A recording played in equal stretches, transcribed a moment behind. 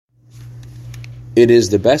It is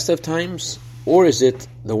the best of times, or is it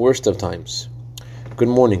the worst of times? Good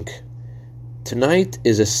morning. Tonight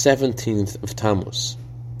is the 17th of Tammuz,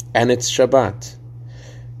 and it's Shabbat.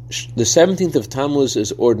 The 17th of Tammuz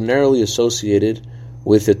is ordinarily associated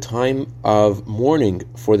with the time of mourning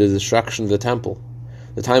for the destruction of the temple,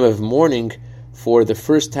 the time of mourning for the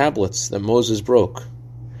first tablets that Moses broke.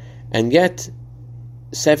 And yet,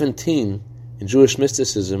 17 in Jewish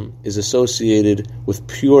mysticism is associated with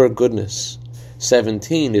pure goodness.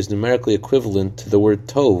 17 is numerically equivalent to the word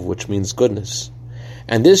tov, which means goodness.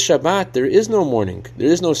 And this Shabbat, there is no mourning, there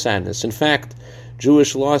is no sadness. In fact,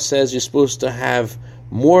 Jewish law says you're supposed to have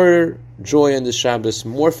more joy on this Shabbos,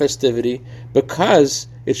 more festivity, because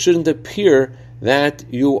it shouldn't appear that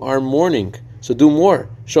you are mourning. So do more,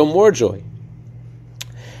 show more joy.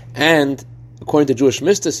 And according to Jewish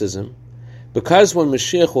mysticism, because when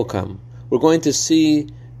Mashiach will come, we're going to see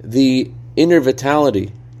the inner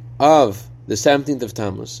vitality of the 17th of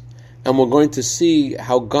Tammuz, and we're going to see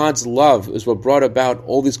how God's love is what brought about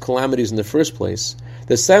all these calamities in the first place.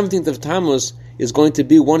 The 17th of Tammuz is going to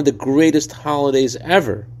be one of the greatest holidays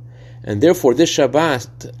ever. And therefore, this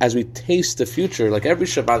Shabbat, as we taste the future, like every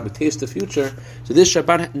Shabbat we taste the future, so this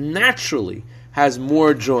Shabbat naturally has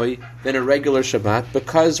more joy than a regular Shabbat,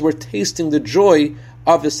 because we're tasting the joy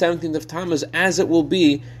of the 17th of Tammuz as it will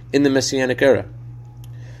be in the Messianic era.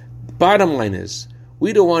 Bottom line is,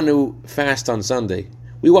 we don't want to fast on Sunday.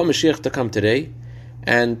 We want Mashiach to come today.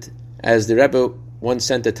 And as the Rebbe once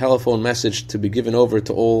sent a telephone message to be given over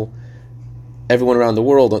to everyone around the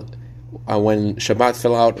world, when Shabbat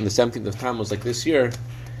fell out on the 17th of Tammuz, like this year,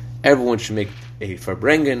 everyone should make a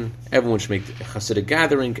Farbrengen, everyone should make a Hasidic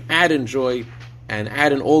gathering, add in joy, and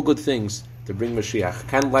add in all good things to bring Mashiach.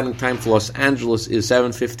 Candle lighting time for Los Angeles is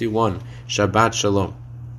 7:51. Shabbat Shalom.